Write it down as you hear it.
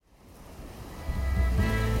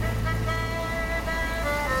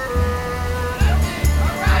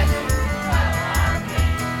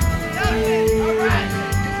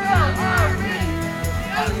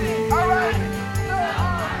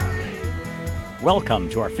Welcome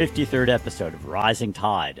to our 53rd episode of Rising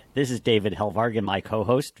Tide. This is David Helvarg and my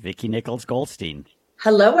co-host, Vicki Nichols-Goldstein.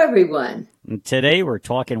 Hello, everyone. And today we're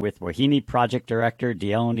talking with Wahini Project Director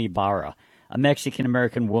Dion Ibarra, a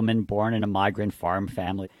Mexican-American woman born in a migrant farm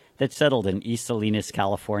family that settled in East Salinas,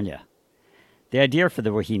 California. The idea for the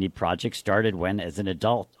Wahini Project started when, as an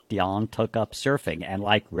adult, Dion took up surfing and,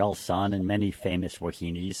 like Rel Sun and many famous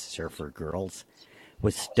Wahinis, surfer girls,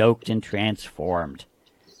 was stoked and transformed.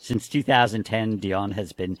 Since 2010, Dion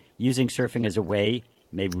has been using surfing as a way,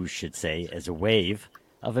 maybe we should say as a wave,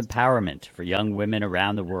 of empowerment for young women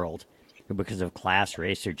around the world who, because of class,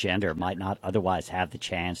 race, or gender, might not otherwise have the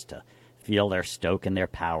chance to feel their stoke and their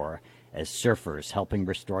power as surfers helping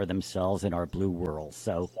restore themselves in our blue world.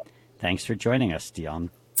 So thanks for joining us, Dion.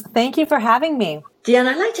 Thank you for having me. Dion,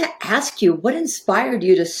 I'd like to ask you, what inspired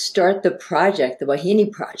you to start the project, the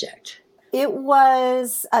Wahini Project? It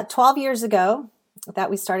was 12 years ago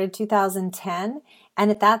that we started, 2010.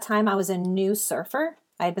 And at that time, I was a new surfer.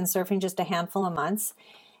 I had been surfing just a handful of months.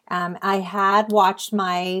 I had watched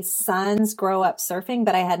my sons grow up surfing,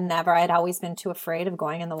 but I'd always been too afraid of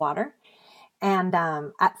going in the water. And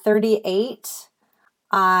at 38,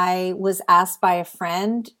 I was asked by a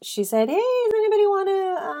friend, she said, "Hey, does anybody want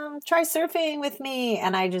to try surfing with me?"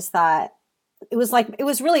 And I just thought, it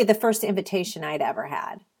was really the first invitation I'd ever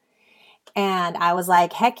had. And I was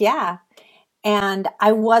like, heck yeah. And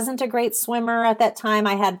I wasn't a great swimmer at that time.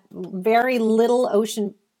 I had very little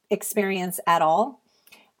ocean experience at all,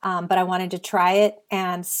 but I wanted to try it.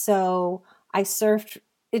 And so I surfed.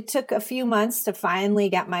 It took a few months to finally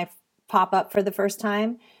get my pop up for the first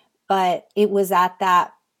time, but it was at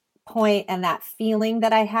that point and that feeling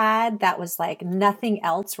that I had that was like nothing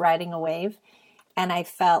else riding a wave. And I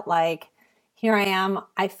felt like, here I am.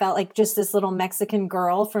 I felt like just this little Mexican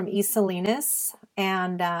girl from East Salinas,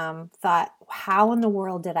 and thought, how in the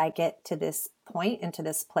world did I get to this point and to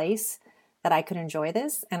this place that I could enjoy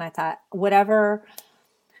this? And I thought, whatever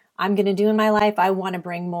I'm going to do in my life, I want to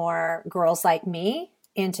bring more girls like me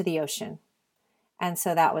into the ocean. And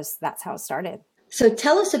so that's how it started. So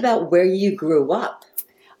tell us about where you grew up.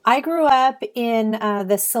 I grew up in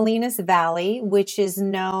the Salinas Valley, which is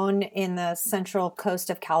known in the central coast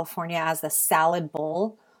of California as the salad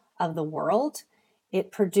bowl of the world.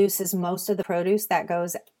 It produces most of the produce that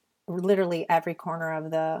goes literally every corner of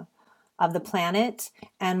the planet.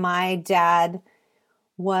 And my dad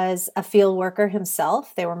was a field worker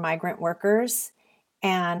himself. They were migrant workers.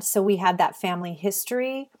 And so we had that family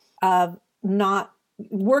history of not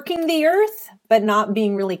working the earth, but not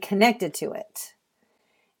being really connected to it.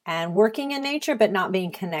 And working in nature, but not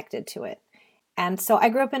being connected to it. And so I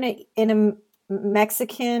grew up in a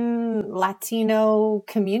Mexican Latino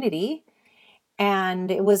community, and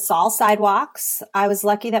it was all sidewalks. I was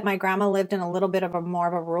lucky that my grandma lived in a little bit of more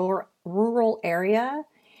of a rural area.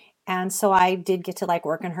 And so I did get to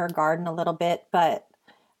work in her garden a little bit, but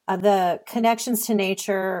the connections to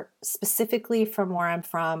nature, specifically from where I'm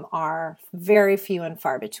from, are very few and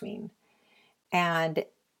far between. And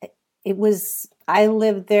I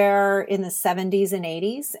lived there in the 70s and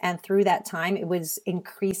 80s. And through that time, it was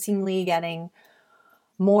increasingly getting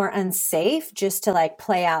more unsafe just to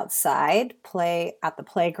play outside, play at the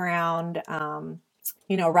playground,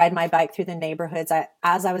 ride my bike through the neighborhoods.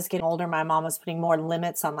 As I was getting older, my mom was putting more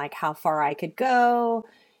limits on how far I could go,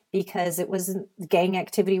 because gang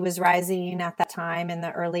activity was rising at that time in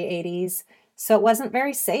the early 80s. So it wasn't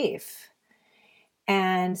very safe.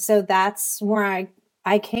 And so that's where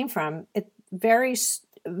I came from. Very,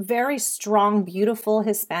 very strong, beautiful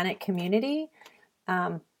Hispanic community.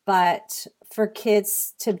 But for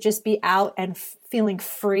kids to just be out and feeling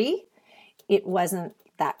free, it wasn't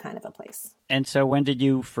that kind of a place. And so when did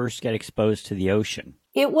you first get exposed to the ocean?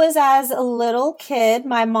 It was as a little kid.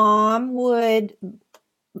 My mom would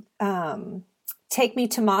take me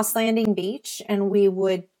to Moss Landing Beach, and we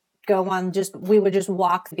would just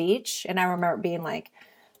walk the beach. And I remember being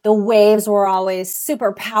the waves were always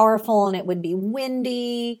super powerful, and it would be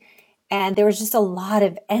windy, and there was just a lot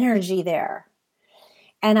of energy there.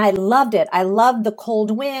 And I loved it. I loved the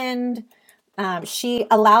cold wind. She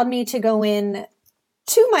allowed me to go in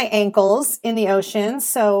to my ankles in the ocean.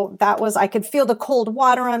 So I could feel the cold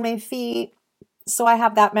water on my feet. So I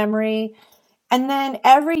have that memory. And then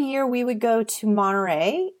every year we would go to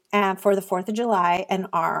Monterey for the 4th of July, and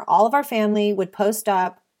all of our family would post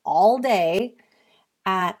up all day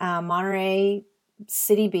at Monterey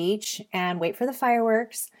City Beach and wait for the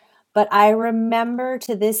fireworks. But I remember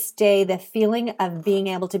to this day the feeling of being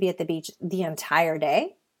able to be at the beach the entire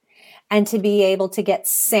day and to be able to get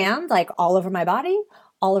sand all over my body,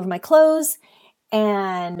 all over my clothes,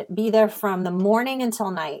 and be there from the morning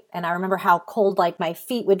until night. And I remember how cold like my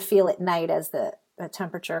feet would feel at night as the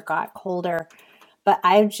temperature got colder. But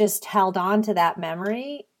I've just held on to that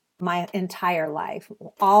memory my entire life,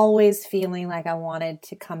 always feeling like I wanted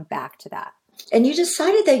to come back to that. And you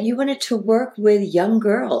decided that you wanted to work with young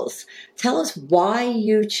girls. Tell us why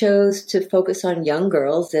you chose to focus on young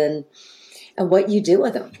girls and what you do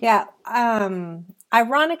with them. Yeah.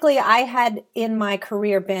 Ironically, I had in my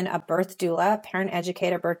career been a birth doula, parent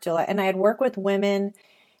educator, birth doula, and I had worked with women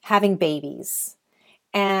having babies.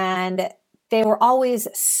 And they were always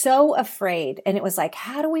so afraid. And it was like,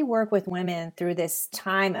 how do we work with women through this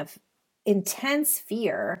time of intense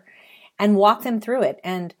fear and walk them through it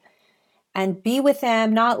and be with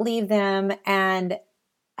them, not leave them, and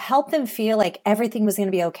help them feel like everything was going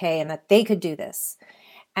to be okay and that they could do this.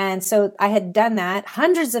 And so I had done that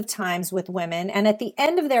hundreds of times with women. And at the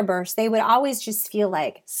end of their births, they would always just feel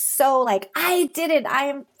like, so like, I did it.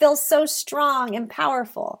 Feel so strong and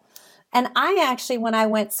powerful. And I actually, when I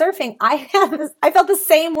went surfing, I felt the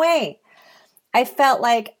same way. I felt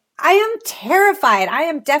like I am terrified. I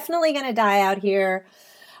am definitely going to die out here.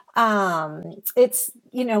 It's,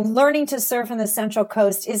 learning to surf on the Central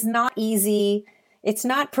Coast is not easy. It's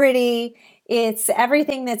not pretty. It's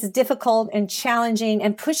everything that's difficult and challenging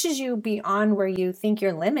and pushes you beyond where you think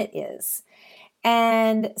your limit is.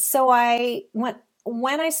 And so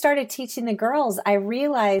when I started teaching the girls, I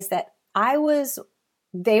realized that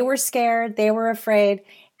they were scared, they were afraid.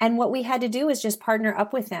 And what we had to do is just partner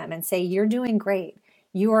up with them and say, you're doing great.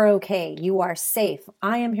 You are okay. You are safe.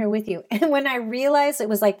 I am here with you. And when I realized it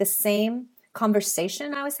was like the same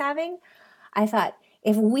conversation I was having, I thought,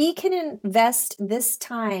 if we can invest this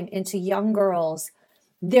time into young girls,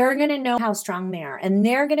 they're going to know how strong they are and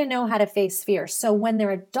they're going to know how to face fear. So when they're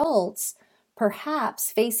adults,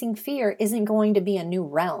 perhaps facing fear isn't going to be a new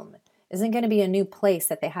realm, isn't going to be a new place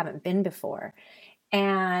that they haven't been before.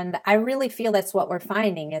 And I really feel that's what we're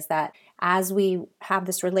finding is that as we have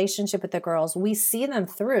this relationship with the girls, we see them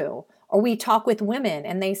through, or we talk with women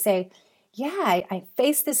and they say, yeah, I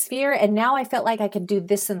faced this fear and now I felt like I could do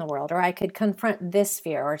this in the world, or I could confront this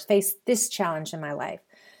fear or face this challenge in my life.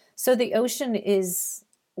 So the ocean is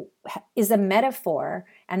a metaphor,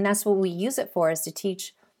 and that's what we use it for, is to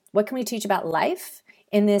teach, what can we teach about life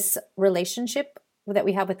in this relationship that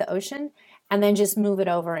we have with the ocean, and then just move it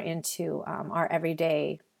over into our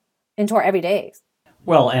everydays.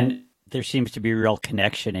 Well, and there seems to be a real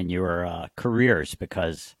connection in your careers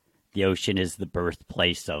because the ocean is the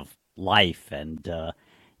birthplace of life, and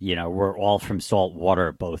we're all from salt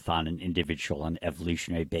water, both on an individual and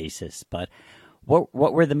evolutionary basis. But what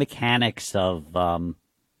were the mechanics of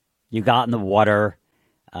you got in the water?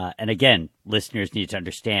 And again, listeners need to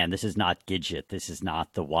understand, this is not Gidget. This is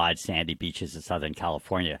not the wide sandy beaches of Southern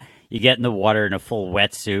California. You get in the water in a full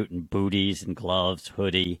wetsuit and booties and gloves,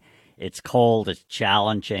 hoodie. It's cold. It's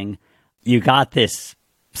challenging. You got this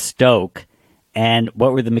stoke. And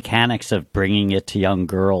what were the mechanics of bringing it to young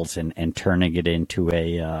girls and turning it into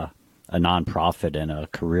a nonprofit and a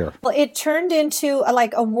career? Well, it turned into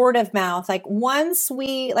a word of mouth. Like once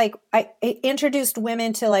I introduced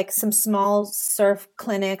women to some small surf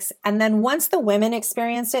clinics. And then once the women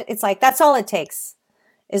experienced it, it's like, that's all it takes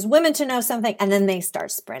is women to know something. And then they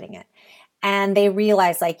start spreading it. And they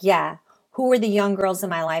realize who are the young girls in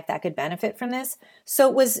my life that could benefit from this?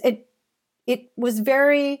 So it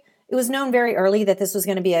was known very early that this was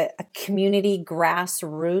going to be a community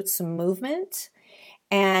grassroots movement.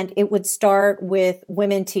 And it would start with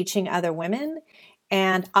women teaching other women.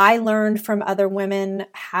 And I learned from other women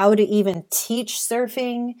how to even teach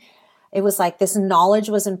surfing. It was like this knowledge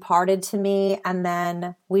was imparted to me. And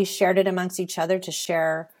then we shared it amongst each other to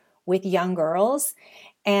share with young girls.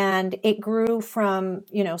 And it grew from,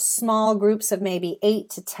 small groups of maybe 8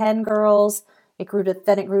 to 10 girls. It grew to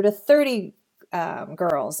 30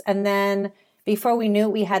 girls. And then before we knew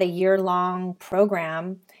it, we had a year-long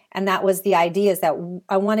program. And that was the idea, is that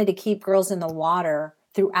I wanted to keep girls in the water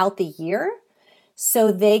throughout the year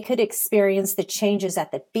so they could experience the changes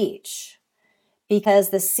at the beach. Because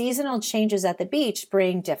the seasonal changes at the beach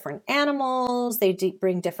bring different animals, they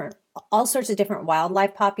bring all sorts of different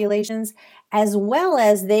wildlife populations, as well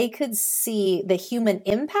as they could see the human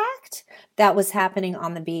impact that was happening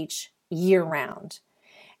on the beach year round.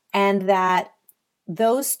 And that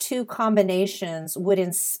those two combinations would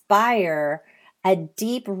inspire a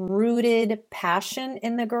deep-rooted passion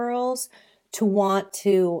in the girls to want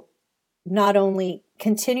to not only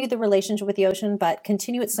continue the relationship with the ocean, but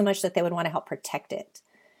continue it so much that they would want to help protect it.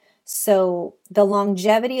 So the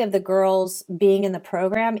longevity of the girls being in the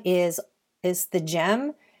program is the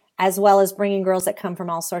gem, as well as bringing girls that come from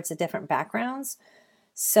all sorts of different backgrounds.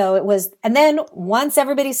 So it was, and then once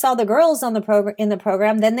everybody saw the girls on the program in the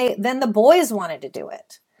program, then the boys wanted to do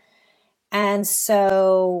it. And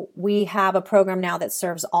so we have a program now that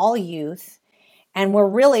serves all youth. And we're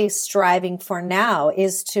really striving for now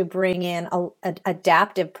is to bring in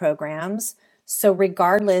adaptive programs. So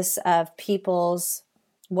regardless of people's,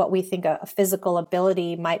 what we think a physical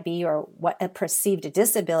ability might be or what a perceived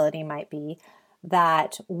disability might be,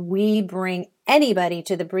 that we bring anybody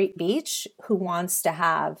to the beach who wants to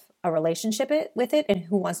have a relationship with it and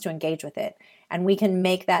who wants to engage with it. And we can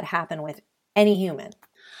make that happen with any human.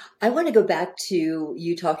 I want to go back to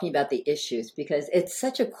you talking about the issues because it's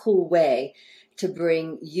such a cool way to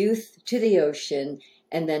bring youth to the ocean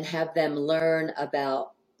and then have them learn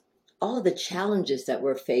about all of the challenges that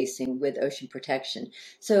we're facing with ocean protection.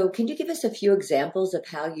 So can you give us a few examples of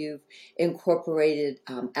how you've incorporated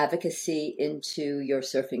advocacy into your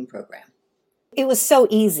surfing program? It was so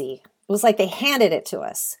easy. It was like they handed it to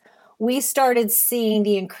us. We started seeing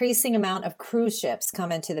the increasing amount of cruise ships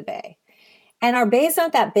come into the bay. And our bay is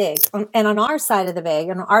not that big. And on our side of the bay,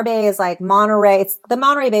 and our bay is like Monterey. It's the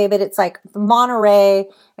Monterey Bay, but it's like Monterey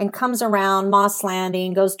and comes around Moss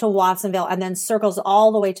Landing, goes to Watsonville, and then circles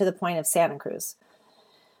all the way to the point of Santa Cruz.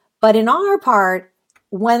 But in our part,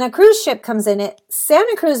 when a cruise ship comes in,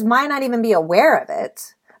 Santa Cruz might not even be aware of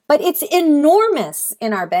it, but it's enormous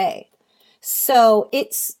in our bay. So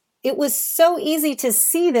it was so easy to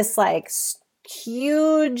see this like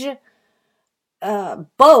huge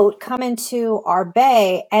boat come into our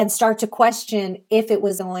bay and start to question if it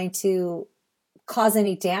was going to cause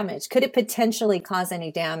any damage. Could it potentially cause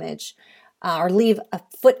any damage or leave a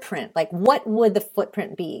footprint? Like what would the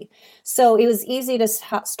footprint be? So it was easy to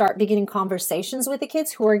start beginning conversations with the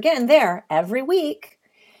kids who are again there every week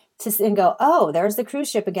and go, oh, there's the cruise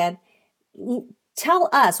ship again. Tell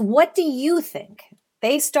us, what do you think?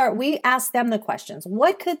 We ask them the questions.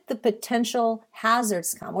 What could the potential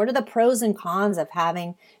hazards come? What are the pros and cons of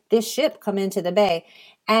having this ship come into the bay?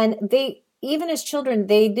 And even as children,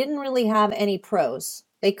 they didn't really have any pros.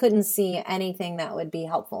 They couldn't see anything that would be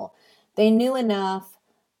helpful. They knew enough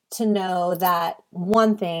to know that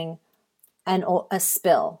one thing, a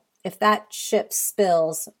spill. If that ship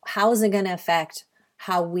spills, how is it going to affect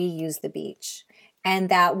how we use the beach? And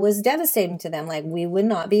that was devastating to them. Like we would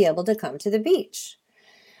not be able to come to the beach.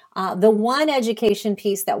 The one education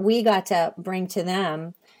piece that we got to bring to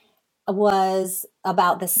them was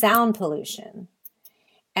about the sound pollution.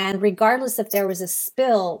 And regardless if there was a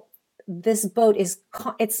spill, this boat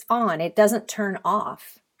it's on, it doesn't turn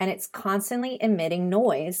off, and it's constantly emitting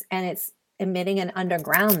noise, and it's emitting an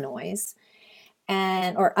underground noise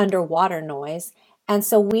or underwater noise. And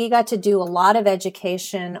so we got to do a lot of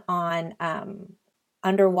education on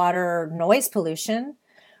underwater noise pollution.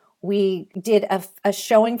 We did a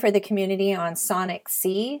showing for the community on Sonic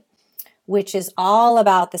Sea, which is all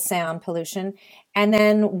about the sound pollution. And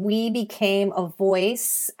then we became a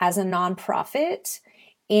voice as a nonprofit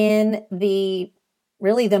in the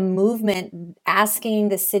movement asking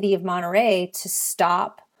the city of Monterey to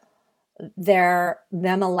stop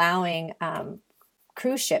them allowing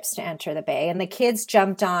cruise ships to enter the bay. And the kids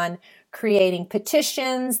jumped on creating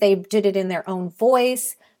petitions. They did it in their own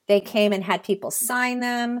voice. They came and had people sign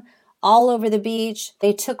them all over the beach.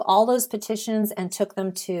 They took all those petitions and took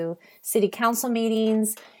them to city council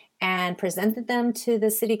meetings and presented them to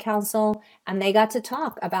the city council. And they got to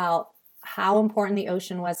talk about how important the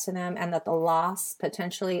ocean was to them and that the loss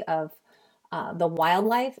potentially of the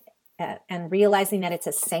wildlife and realizing that it's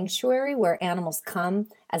a sanctuary where animals come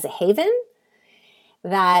as a haven,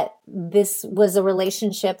 that this was a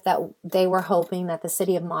relationship that they were hoping that the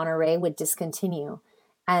city of Monterey would discontinue.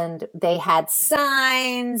 And they had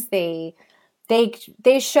signs, they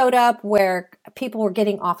showed up where people were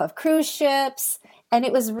getting off of cruise ships. And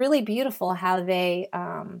it was really beautiful how they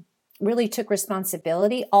really took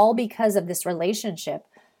responsibility, all because of this relationship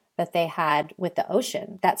that they had with the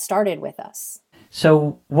ocean that started with us.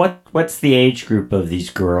 So what's the age group of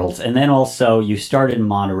these girls? And then also you started in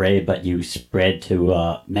Monterey, but you spread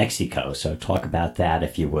to Mexico. So talk about that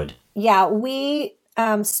if you would. Yeah, we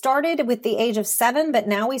started with the age of 7, but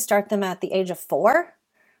now we start them at the age of 4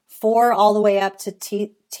 all the way up to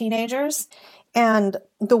teenagers. And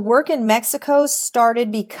the work in Mexico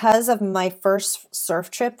started because of my first surf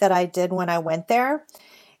trip that I did when I went there.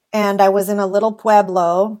 And I was in a little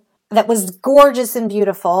pueblo that was gorgeous and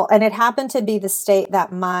beautiful. And it happened to be the state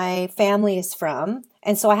that my family is from.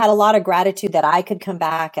 And so I had a lot of gratitude that I could come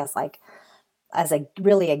back as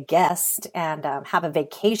a guest and have a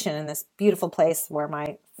vacation in this beautiful place where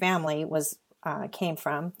my family was came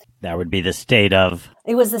from. That would be the state of.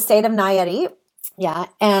 It was the state of Nayarit. Yeah.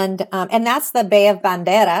 And that's the Bay of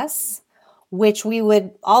Banderas, which we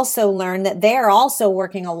would also learn that they're also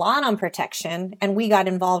working a lot on protection. And we got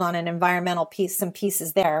involved on an environmental piece, some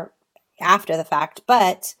pieces there after the fact.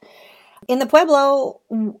 But in the Pueblo,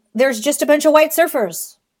 there's just a bunch of white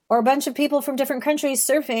surfers or a bunch of people from different countries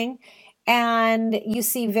surfing. And you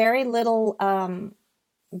see very little,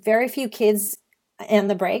 very few kids in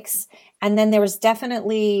the breaks. And then there was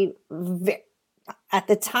definitely, at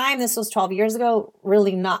the time, this was 12 years ago,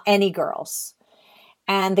 really not any girls.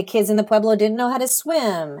 And the kids in the Pueblo didn't know how to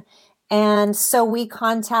swim. And so we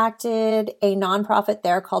contacted a nonprofit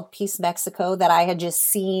there called Peace Mexico that I had just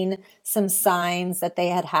seen some signs that they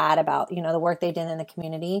had about, the work they did in the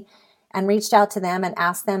community, and reached out to them and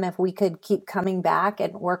asked them if we could keep coming back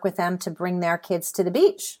and work with them to bring their kids to the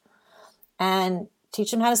beach and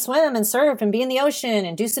teach them how to swim and surf and be in the ocean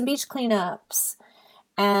and do some beach cleanups.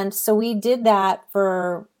 And so we did that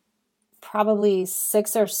for probably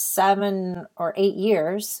 6 or 7 or 8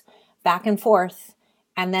 years, back and forth,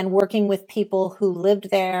 and then working with people who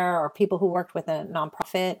lived there or people who worked with a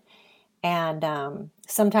nonprofit. And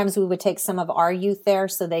sometimes we would take some of our youth there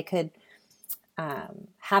so they could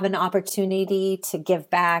have an opportunity to give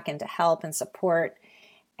back and to help and support.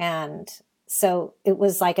 And so it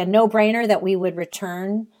was like a no-brainer that we would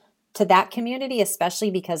return to that community, especially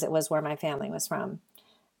because it was where my family was from.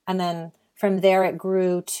 And then from there, it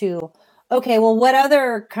grew to, okay, well, what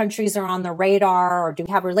other countries are on the radar or do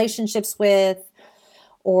we have relationships with,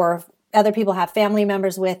 or other people have family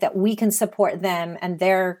members with, that we can support them and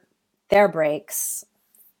their breaks,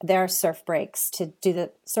 their surf breaks, to do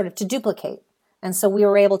the sort of to duplicate. And so we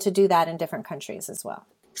were able to do that in different countries as well.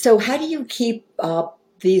 So how do you keep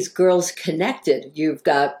these girls connected? You've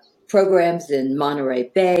got programs in Monterey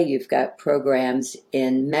Bay, you've got programs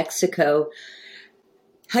in Mexico.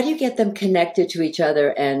 How do you get them connected to each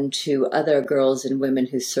other and to other girls and women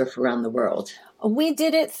who surf around the world? We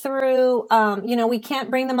did it through, we can't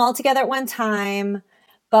bring them all together at one time,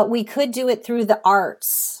 but we could do it through the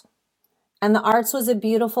arts. And the arts was a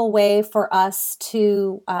beautiful way for us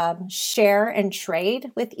to share and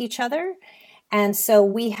trade with each other. And so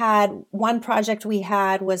we had one project we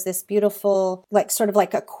had was this beautiful, sort of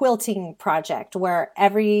like a quilting project where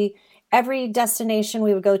every destination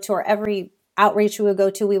we would go to, or every outreach we would go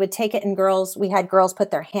to, we would take it, and we had girls put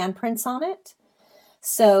their handprints on it.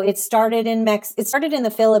 So it started in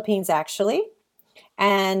the Philippines, actually.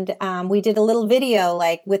 And we did a little video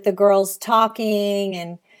with the girls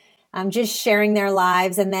talking and just sharing their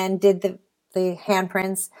lives, and then did the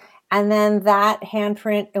handprints. And then that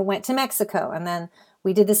handprint, it went to Mexico. And then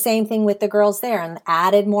we did the same thing with the girls there and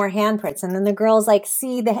added more handprints. And then the girls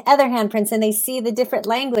see the other handprints and they see the different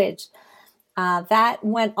language. That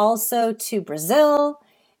went also to Brazil.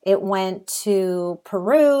 It went to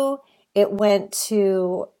Peru. It went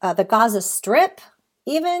to the Gaza Strip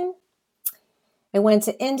even. It went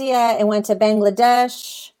to India. It went to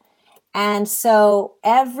Bangladesh. And so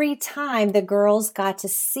every time the girls got to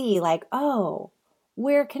see oh,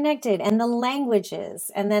 we're connected, and the languages,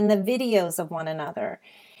 and then the videos of one another.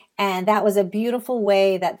 And that was a beautiful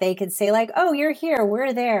way that they could say oh, you're here,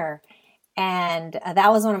 we're there. And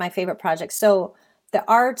that was one of my favorite projects. So the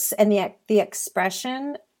arts and the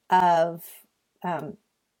expression of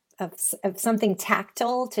something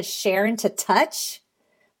tactile to share and to touch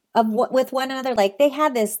with one another. They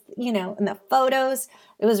had this, in the photos,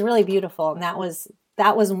 it was really beautiful. And that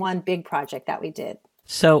was one big project that we did.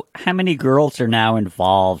 So how many girls are now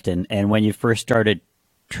involved? And when you first started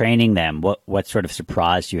training them, what sort of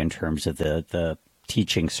surprised you in terms of the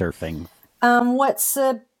teaching surfing? What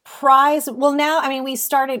surprised? Well, now,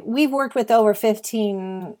 we've worked with over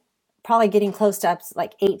 15, probably getting close to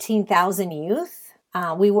 18,000 youth.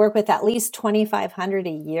 We work with at least 2,500 a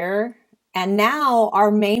year. And now our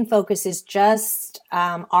main focus is just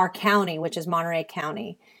our county, which is Monterey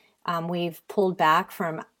County. We've pulled back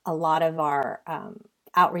from a lot of our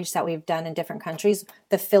outreach that we've done in different countries.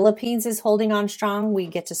 The Philippines is holding on strong. We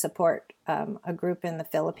get to support a group in the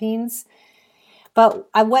Philippines. But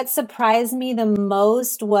what surprised me the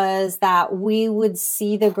most was that we would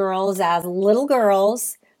see the girls as little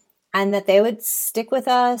girls, and that they would stick with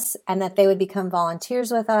us, and that they would become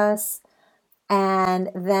volunteers with us. And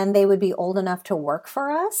then they would be old enough to work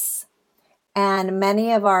for us. And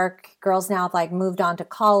many of our girls now have moved on to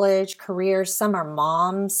college, careers. Some are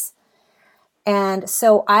moms. And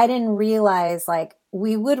so I didn't realize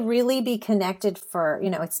we would really be connected for,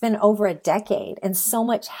 it's been over a decade, and so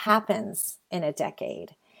much happens in a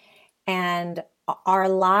decade. And our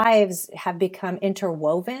lives have become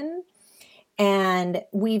interwoven. And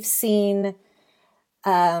we've seen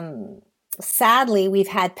Sadly, we've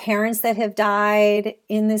had parents that have died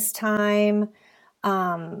in this time.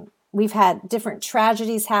 We've had different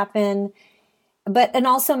tragedies happen, and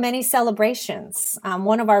also many celebrations.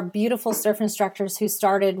 One of our beautiful surf instructors who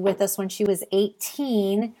started with us when she was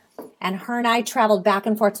 18, and her and I traveled back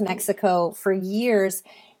and forth to Mexico for years.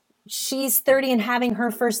 She's 30 and having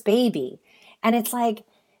her first baby. And it's like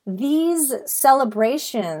these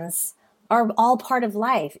celebrations are all part of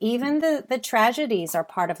life. Even the tragedies are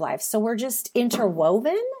part of life. So we're just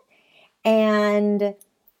interwoven, and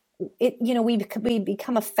we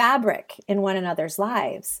become a fabric in one another's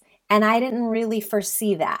lives. And I didn't really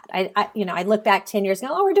foresee that. I look back 10 years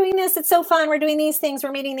ago, oh, we're doing this. It's so fun. We're doing these things.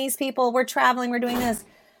 We're meeting these people. We're traveling. We're doing this.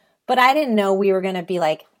 But I didn't know we were going to be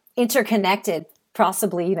like interconnected,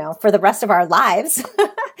 possibly, for the rest of our lives.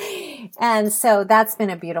 And so that's been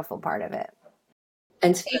a beautiful part of it.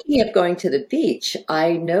 And speaking of going to the beach,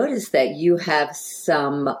 I noticed that you have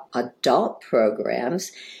some adult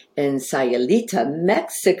programs in Sayulita,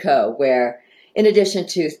 Mexico, where in addition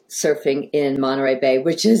to surfing in Monterey Bay,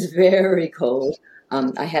 which is very cold,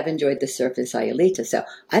 I have enjoyed the surf in Sayulita. So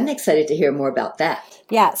I'm excited to hear more about that.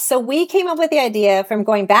 Yeah. So we came up with the idea from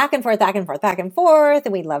going back and forth, back and forth, back and forth.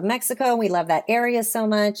 And we love Mexico. We love that area so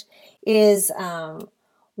much. Is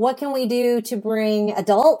what can we do to bring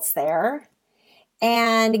adults there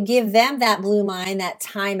and give them that blue mind, that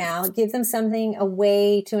time out, give them something, a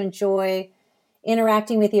way to enjoy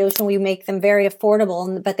interacting with the ocean. We make them very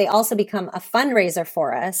affordable, but they also become a fundraiser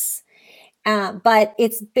for us. But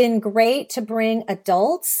it's been great to bring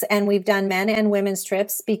adults, and we've done men and women's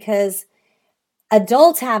trips because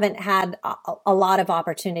adults haven't had a lot of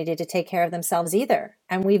opportunity to take care of themselves either.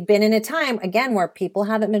 And we've been in a time, again, where people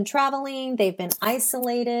haven't been traveling, they've been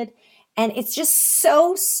isolated, and it's just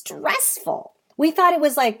so stressful. We thought it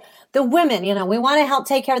was like the women, we want to help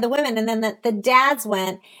take care of the women. And then the dads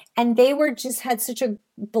went, and they had such a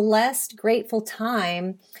blessed, grateful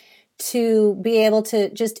time to be able to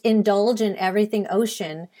just indulge in everything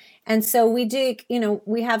ocean. And so we do,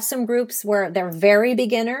 we have some groups where they're very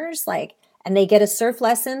beginners, and they get a surf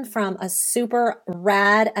lesson from a super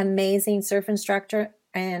rad, amazing surf instructor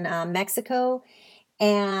in Mexico.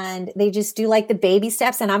 And they just do the baby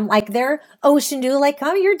steps. And I'm like their ocean do,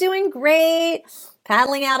 oh, you're doing great.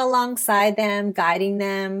 Paddling out alongside them, guiding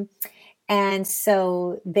them. And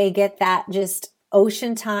so they get that just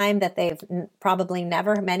ocean time that they've probably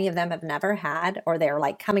many of them have never had, or they're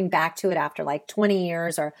coming back to it after 20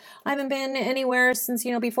 years, or I haven't been anywhere since,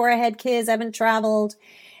 before I had kids, I haven't traveled.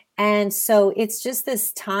 And so it's just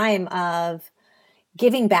this time of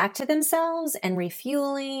giving back to themselves and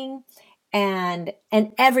refueling, and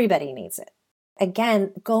everybody needs it.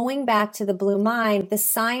 Again, going back to the blue mind, the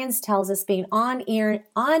science tells us being on,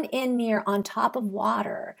 in, near, on top of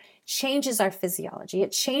water changes our physiology.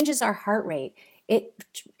 It changes our heart rate. It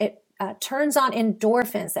turns on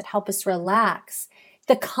endorphins that help us relax.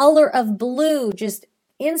 The color of blue just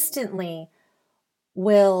instantly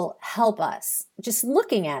will help us just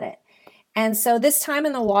looking at it. And so this time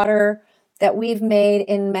in the water that we've made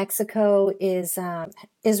in Mexico is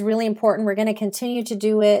really important. We're going to continue to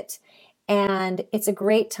do it. And it's a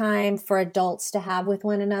great time for adults to have with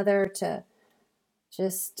one another to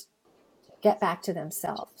just get back to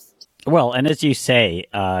themselves. Well, and as you say,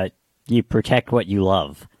 you protect what you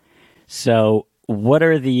love. So what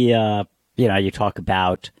are the, you talk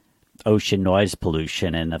about ocean noise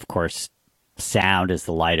pollution, and of course, sound is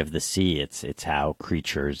the light of the sea. It's how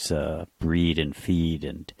creatures breed and feed,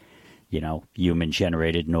 and human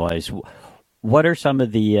generated noise. What are some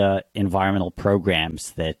of the environmental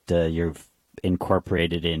programs that you've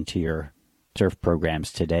incorporated into your surf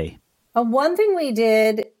programs today? One thing we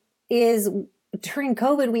did is during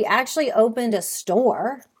COVID, we actually opened a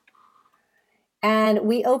store, and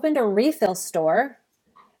we opened a refill store.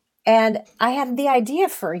 And I had the idea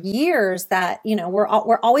for years that, we're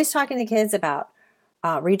always talking to kids about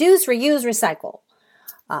reduce, reuse, recycle.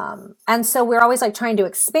 And so we're always trying to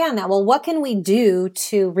expand that. Well, what can we do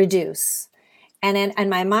to reduce? And in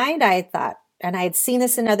my mind, I thought, and I had seen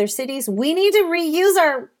this in other cities, we need to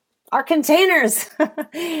reuse our containers.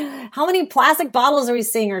 How many plastic bottles are we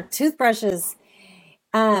seeing, or toothbrushes?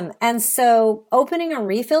 And so opening a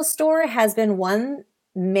refill store has been one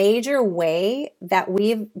major way that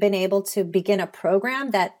we've been able to begin a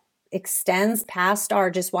program that extends past our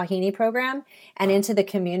just Wahine program and into the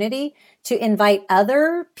community to invite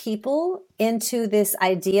other people into this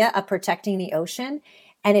idea of protecting the ocean.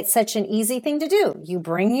 And it's such an easy thing to do. You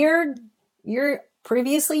bring your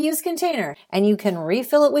previously used container, and you can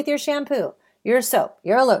refill it with your shampoo, your soap,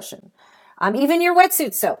 your lotion, even your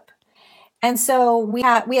wetsuit soap. And so we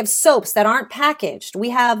have soaps that aren't packaged. We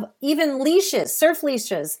have even leashes, surf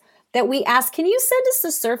leashes that we ask, can you send us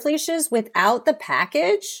the surf leashes without the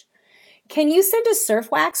package? Can you send us surf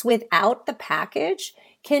wax without the package?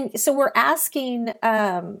 So we're asking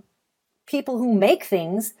people who make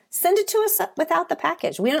things, send it to us without the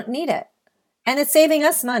package. We don't need it. And it's saving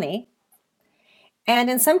us money. And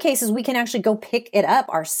in some cases, we can actually go pick it up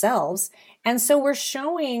ourselves. And so we're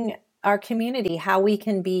showing our community how we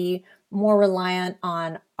can be more reliant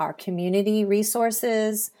on our community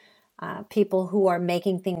resources, people who are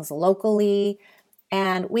making things locally,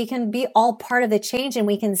 and we can be all part of the change, and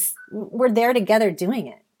we're there together doing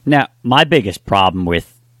it. Now, my biggest problem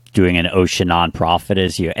with doing an ocean nonprofit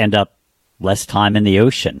is you end up less time in the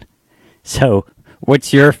ocean. So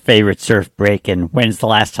what's your favorite surf break, and when's the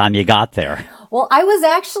last time you got there? Well, I was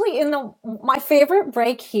actually in my favorite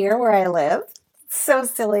break here where I live. So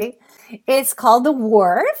silly. It's called the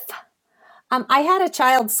Wharf. I had a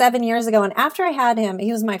child 7 years ago, and after I had him,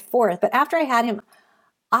 he was my fourth, but after I had him,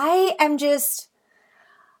 I just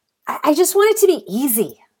want it to be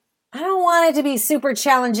easy. I don't want it to be super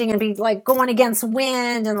challenging and be like going against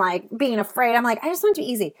wind and like being afraid. I'm like, I just want it to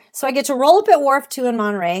be easy. So I get to roll up at Wharf 2 in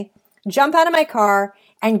Monterey, jump out of my car,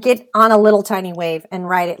 and get on a little tiny wave and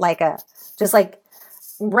ride it just like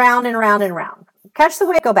round and round and round. Catch the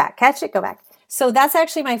wave, go back. Catch it, go back. So that's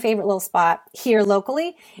actually my favorite little spot here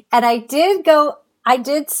locally. And I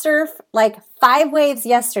did surf like 5 waves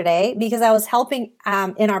yesterday because I was helping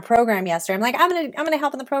in our program yesterday. I'm like, I'm gonna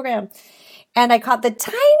help in the program. And I caught the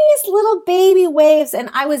tiniest little baby waves and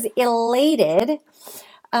I was elated.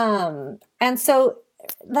 And so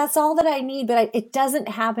that's all that I need, but it doesn't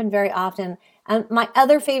happen very often. And my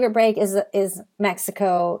other favorite break is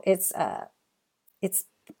Mexico. It's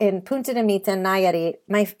in Punta de Mita, Nayarit.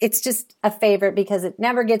 It's just a favorite because it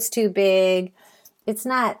never gets too big. It's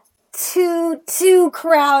not too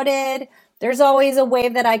crowded. There's always a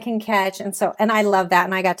wave that I can catch. And I love that.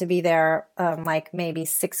 And I got to be there like maybe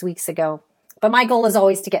 6 weeks ago. But my goal is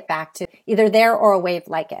always to get back to either there or a wave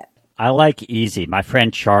like it. I like easy. My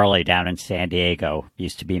friend Charlie down in San Diego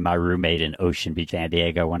used to be my roommate in Ocean Beach, San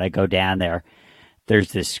Diego. When I go down there,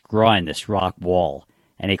 there's this groin, this rock wall,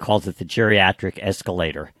 and he calls it the geriatric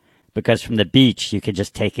escalator because from the beach, you can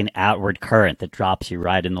just take an outward current that drops you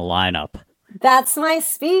right in the lineup. That's my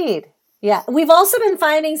speed. Yeah. We've also been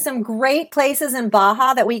finding some great places in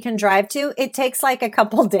Baja that we can drive to. It takes like a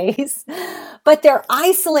couple days, but they're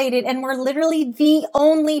isolated and we're literally the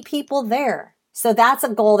only people there. So that's a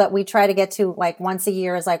goal that we try to get to like once a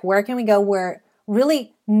year is like, where can we go where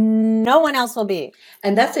really no one else will be?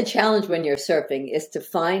 And that's a challenge when you're surfing, is to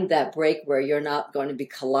find that break where you're not going to be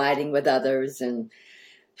colliding with others and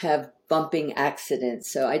have bumping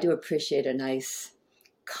accidents. So I do appreciate a nice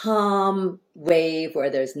calm wave where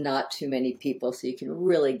there's not too many people so you can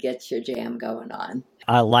really get your jam going on.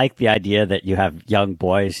 I like the idea that you have young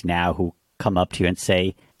boys now who come up to you and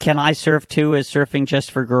say, can I surf too? Is surfing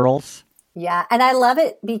just for girls? Yeah. And I love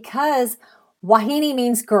it because Wahine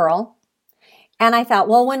means girl. And I thought,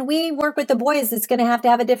 well, when we work with the boys, it's going to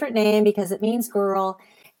have a different name because it means girl.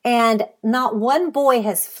 And not one boy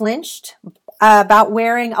has flinched about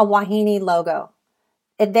wearing a Wahine logo.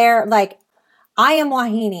 They're like, I am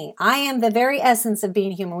Wahine. I am the very essence of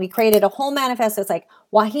being human. We created a whole manifesto. It's like,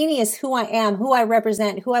 Wahine is who I am, who I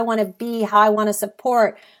represent, who I want to be, how I want to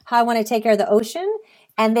support, how I want to take care of the ocean.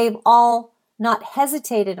 And they've all not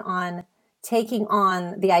hesitated on taking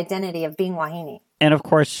on the identity of being Wahine. And of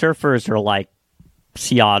course, surfers are like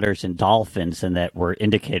sea otters and dolphins in that we're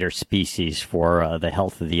indicator species for the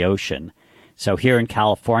health of the ocean. So here in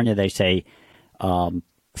California, they say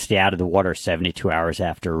stay out of the water 72 hours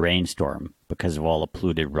after a rainstorm because of all the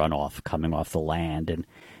polluted runoff coming off the land.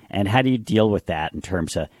 And how do you deal with that in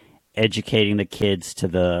terms of educating the kids to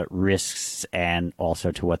the risks and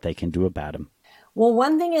also to what they can do about them? Well,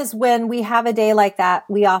 one thing is when we have a day like that,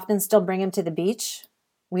 we often still bring them to the beach.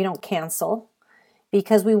 We don't cancel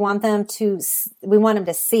because we want them to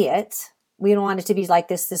see it. We don't want it to be like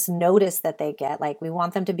this notice that they get. Like we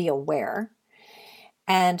want them to be aware.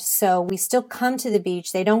 And so we still come to the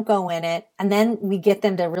beach. They don't go in it. And then we get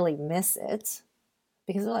them to really miss it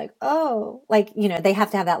because they're like, oh, like, they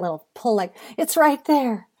have to have that little pull, like it's right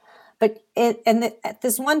there. But at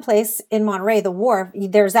this one place in Monterey, the Wharf,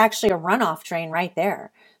 there's actually a runoff drain right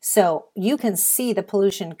there. So you can see the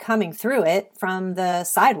pollution coming through it from the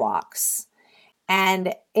sidewalks.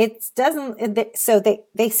 And so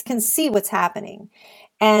they can see what's happening.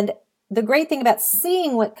 And the great thing about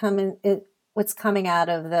seeing what's coming out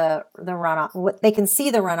of the runoff, what they can see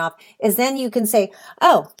the runoff, is then you can say,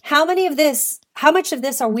 oh, how much of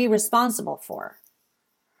this are we responsible for?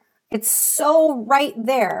 It's so right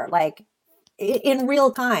there, like in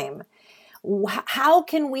real time. How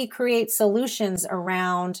can we create solutions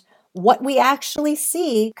around what we actually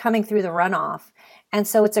see coming through the runoff? And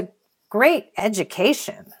so it's a great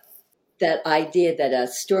education. That idea that a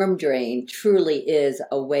storm drain truly is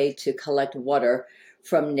a way to collect water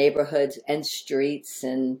from neighborhoods and streets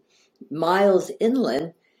and miles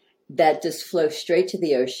inland that just flow straight to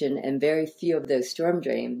the ocean, and very few of those storm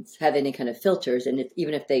drains have any kind of filters. And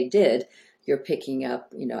even if they did, you're picking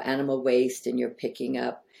up, animal waste, and you're picking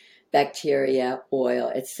up bacteria, oil,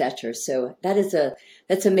 etc. So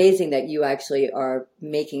that's amazing that you actually are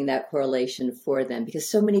making that correlation for them, because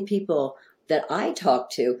so many people that I talk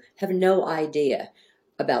to have no idea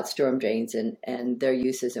about storm drains and their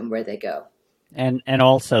uses and where they go. And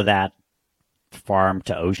also that farm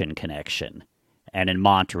to ocean connection. And in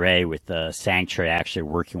Monterey, with the sanctuary actually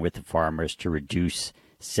working with the farmers to reduce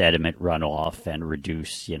sediment runoff and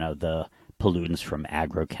reduce, the pollutants from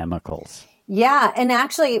agrochemicals. Yeah, and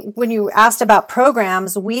actually, when you asked about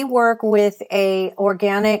programs, we work with a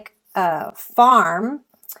organic farm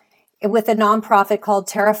with a nonprofit called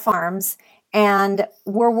Terra Farms, and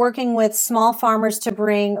we're working with small farmers to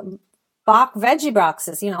bring veggie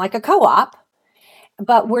boxes, like a co-op.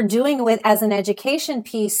 But we're doing it as an education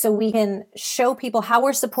piece so we can show people how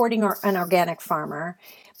we're supporting an organic farmer,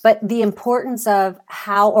 but the importance of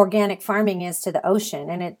how organic farming is to the ocean,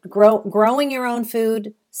 and growing your own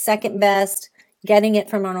food, second best, getting it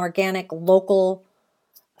from an organic local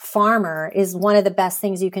farmer is one of the best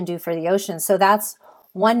things you can do for the ocean. So that's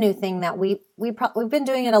one new thing that we've been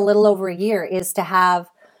doing it a little over a year, is to have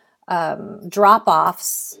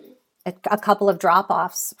drop-offs, a couple of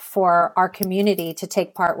drop-offs for our community to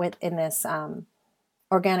take part in this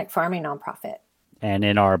organic farming nonprofit. And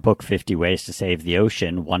in our book, 50 Ways to Save the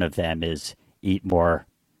Ocean, one of them is eat more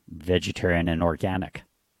vegetarian and organic.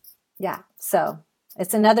 Yeah, so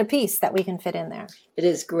it's another piece that we can fit in there. It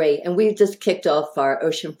is great. And we've just kicked off our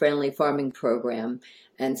ocean-friendly farming program.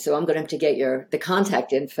 And so I'm going to have to get the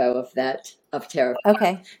contact info of Terra.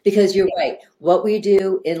 Okay. Because you're right. What we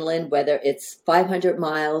do inland, whether it's 500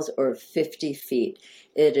 miles or 50 feet,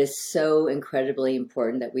 it is so incredibly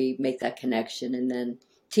important that we make that connection and then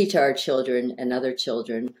teach our children and other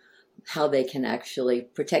children how they can actually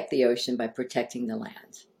protect the ocean by protecting the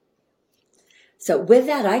land. So with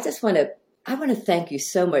that, I want to thank you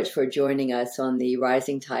so much for joining us on the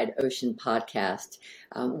Rising Tide Ocean podcast.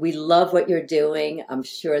 We love what you're doing. I'm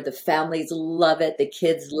sure the families love it. The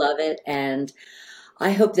kids love it. And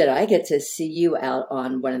I hope that I get to see you out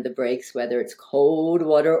on one of the breaks, whether it's cold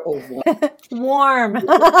water or warm. Warm.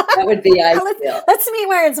 That would be ideal. Let's meet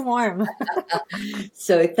where it's warm.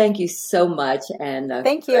 So thank you so much. And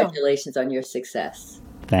thank you. Congratulations on your success.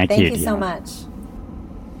 Thank you so much.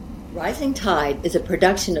 Rising Tide is a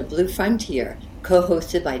production of Blue Frontier,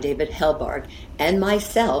 co-hosted by David Hellbarg and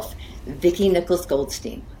myself, Vicki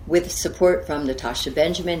Nichols-Goldstein, with support from Natasha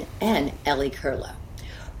Benjamin and Ellie Curlow.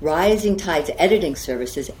 Rising Tide's editing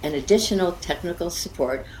services and additional technical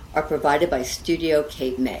support are provided by Studio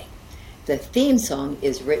Cape May. The theme song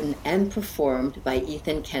is written and performed by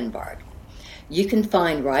Ethan Kenbard. You can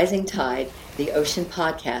find Rising Tide, the Ocean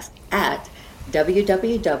Podcast, at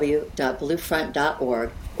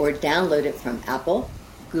www.bluefront.org or download it from Apple,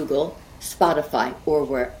 Google, Spotify, or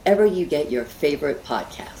wherever you get your favorite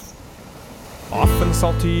podcasts. Off in the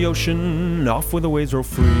salty ocean, off where the waves roll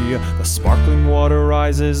free, the sparkling water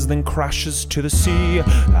rises, then crashes to the sea.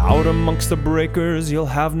 Out amongst the breakers, you'll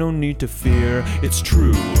have no need to fear. It's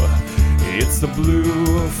true, it's the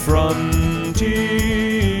Blue Frontier.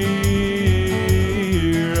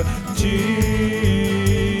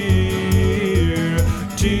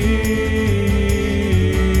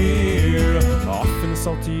 Off in the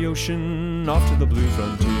salty ocean, off to the Blue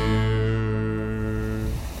Frontier.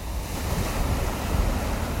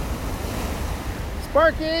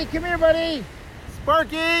 Sparky, come here, buddy.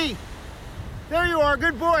 Sparky! There you are.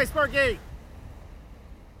 Good boy, Sparky.